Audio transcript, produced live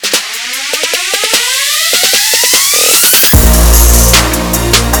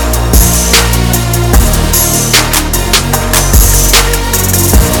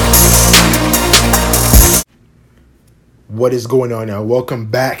What is going on now? Welcome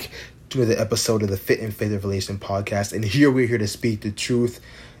back to another episode of the Fit and Faith Revelation podcast. And here we're here to speak the truth,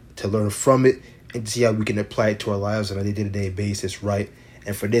 to learn from it, and to see how we can apply it to our lives on a day-to-day basis, right?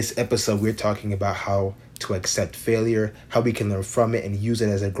 And for this episode, we're talking about how to accept failure, how we can learn from it and use it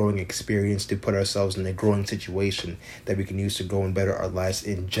as a growing experience to put ourselves in a growing situation that we can use to grow and better our lives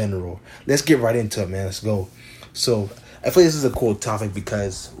in general. Let's get right into it, man. Let's go. So I feel this is a cool topic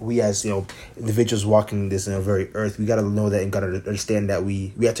because we as, individuals walking this in a very earth, we got to know that and got to understand that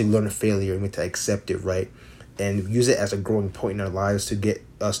we have to learn failure and we have to accept it, right? And use it as a growing point in our lives to get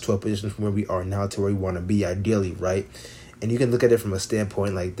us to a position from where we are now to where we want to be, ideally, right? And you can look at it from a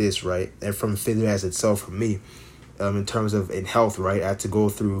standpoint like this, right? And from failure as itself, for me, in terms of in health, right? I had to go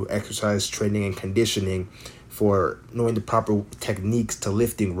through exercise training and conditioning for knowing the proper techniques to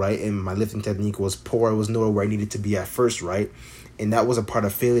lifting, right? And my lifting technique was poor. It was nowhere where I needed to be at first, right? And that was a part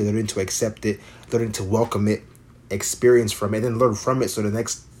of failure, learning to accept it, learning to welcome it, experience from it, and then learn from it. So the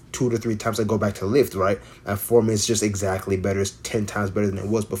next 2 to 3 times I go back to lift, right? And for me, it's just exactly better. It's 10 times better than it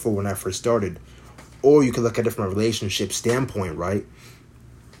was before when I first started. Or you can look at it from a relationship standpoint, right?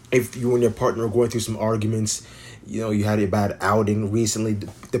 If you and your partner are going through some arguments, you had a bad outing recently,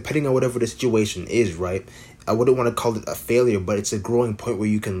 depending on whatever the situation is, right? I wouldn't want to call it a failure, but it's a growing point where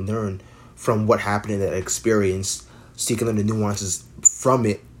you can learn from what happened in that experience, so you can learn the nuances from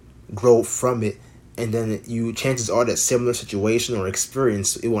it, grow from it, and then chances are that similar situation or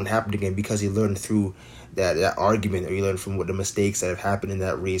experience, it won't happen again because you learned through that argument, or you learn from what the mistakes that have happened in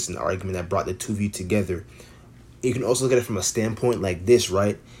that recent argument that brought the two of you together. You can also look at it from a standpoint like this,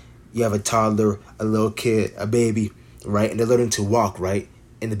 right? You have a toddler, a little kid, a baby, right? And they're learning to walk, right?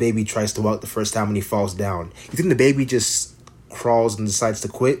 And the baby tries to walk the first time and he falls down. You think the baby just crawls and decides to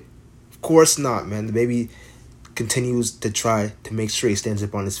quit? Of course not, man. The baby continues to try to make sure he stands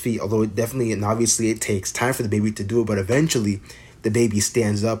up on his feet. Although it definitely and obviously it takes time for the baby to do it. But eventually the baby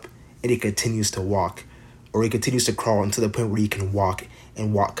stands up and he continues to walk. Or he continues to crawl until the point where he can walk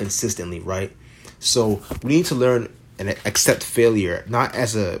and walk consistently, right? So we need to learn and accept failure, not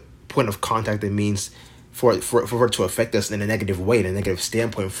as a point of contact that means for it to affect us in a negative way, in a negative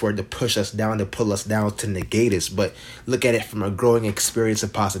standpoint, for it to push us down, to pull us down, to negate us, but look at it from a growing experience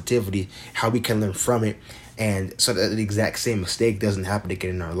of positivity, how we can learn from it, and so that the exact same mistake doesn't happen again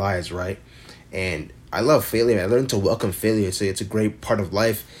in our lives, right? And I love failure. I learned to welcome failure, so it's a great part of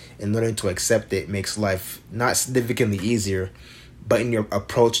life, and learning to accept it makes life not significantly easier, but in your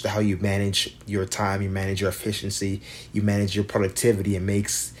approach to how you manage your time, you manage your efficiency, you manage your productivity, it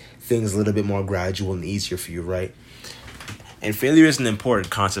makes things a little bit more gradual and easier for you, right? And failure is an important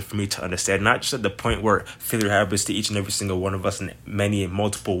concept for me to understand, not just at the point where failure happens to each and every single one of us in many and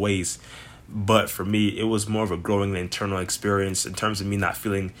multiple ways, but for me, it was more of a growing internal experience in terms of me not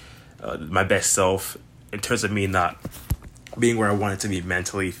feeling my best self, in terms of me not being where I wanted to be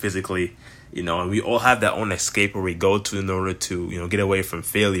mentally, physically, and we all have that own escape where we go to in order to, get away from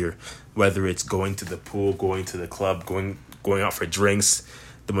failure, whether it's going to the pool, going to the club, going out for drinks.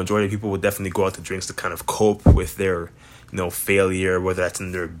 The majority of people will definitely go out to drinks to kind of cope with their, failure, whether that's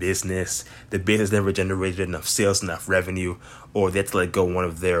in their business. The business never generated enough sales, enough revenue, or they had to let go one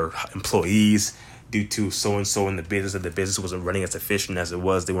of their employees due to so-and-so in the business, that the business wasn't running as efficient as it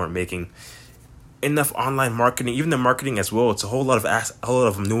was. They weren't making enough online marketing, even the marketing as well. It's a whole lot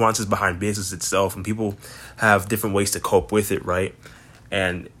of nuances behind business itself, and people have different ways to cope with it, right?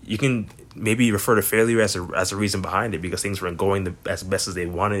 And you can maybe refer to failure as a reason behind it, because things weren't going as best as they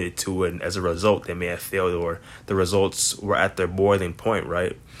wanted it to, and as a result, they may have failed, or the results were at their boiling point,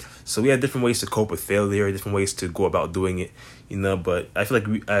 right? So we have different ways to cope with failure, different ways to go about doing it, But I feel like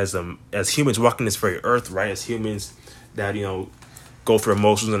we, as humans walking this very earth, right? As humans that go through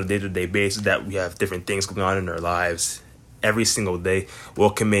emotions on a day-to-day basis, that we have different things going on in our lives every single day,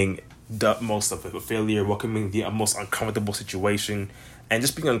 welcoming the most of a failure, welcoming the most uncomfortable situation, and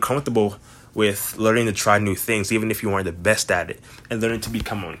just being uncomfortable with learning to try new things, even if you aren't the best at it. And learning to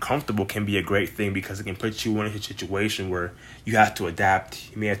become uncomfortable can be a great thing, because it can put you in a situation where you have to adapt,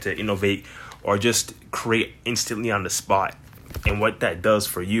 you may have to innovate, or just create instantly on the spot. And what that does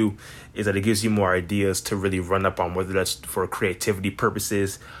for you is that it gives you more ideas to really run up on, whether that's for creativity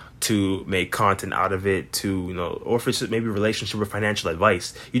purposes, to make content out of it, to, or if it's just maybe relationship or financial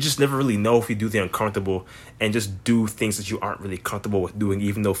advice. You just never really know if you do the uncomfortable and just do things that you aren't really comfortable with doing,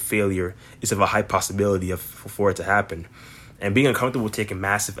 even though failure is of a high possibility for it to happen. And being uncomfortable taking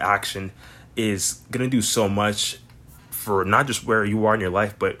massive action is going to do so much for not just where you are in your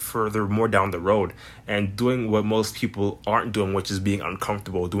life, but further more down the road, and doing what most people aren't doing, which is being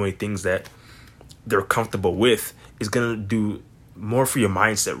uncomfortable, doing things that they're comfortable with, is going to do more for your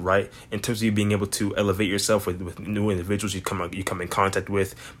mindset, right? In terms of you being able to elevate yourself with new individuals you come in contact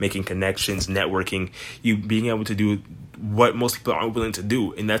with, making connections, networking, you being able to do what most people aren't willing to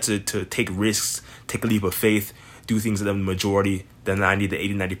do, and that's to take risks, take a leap of faith, do things that the majority, the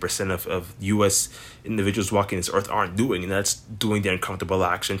 90% of U.S. individuals walking this earth aren't doing, and that's doing the uncomfortable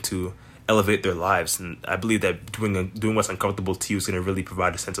action to elevate their lives. And I believe that doing what's uncomfortable to you is going to really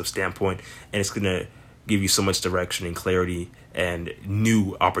provide a sense of standpoint, and it's going to give you so much direction and clarity and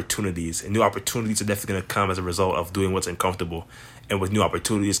new opportunities. And new opportunities are definitely going to come as a result of doing what's uncomfortable. And with new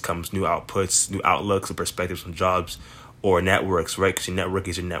opportunities comes new outputs, new outlooks and perspectives on jobs or networks, right? Because your network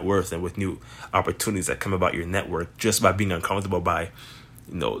is your net worth. And with new opportunities that come about your network, just by being uncomfortable, by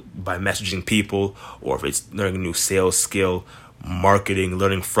messaging people, or if it's learning a new sales skill, marketing,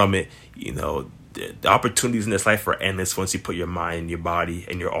 learning from it, the opportunities in this life are endless once you put your mind, your body,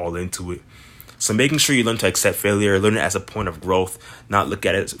 and you're all into it. So making sure you learn to accept failure, learn it as a point of growth, not look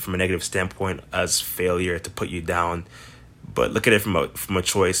at it from a negative standpoint as failure to put you down, but look at it from a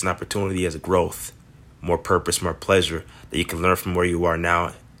choice and opportunity as a growth, more purpose, more pleasure, that you can learn from where you are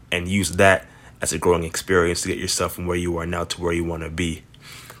now and use that as a growing experience to get yourself from where you are now to where you want to be.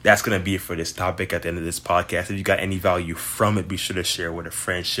 That's going to be it for this topic at the end of this podcast. If you got any value from it, be sure to share it with a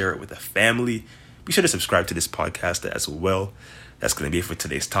friend, share it with a family. Be sure to subscribe to this podcast as well. That's going to be it for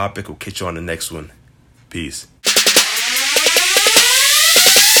today's topic. We'll catch you on the next one. Peace.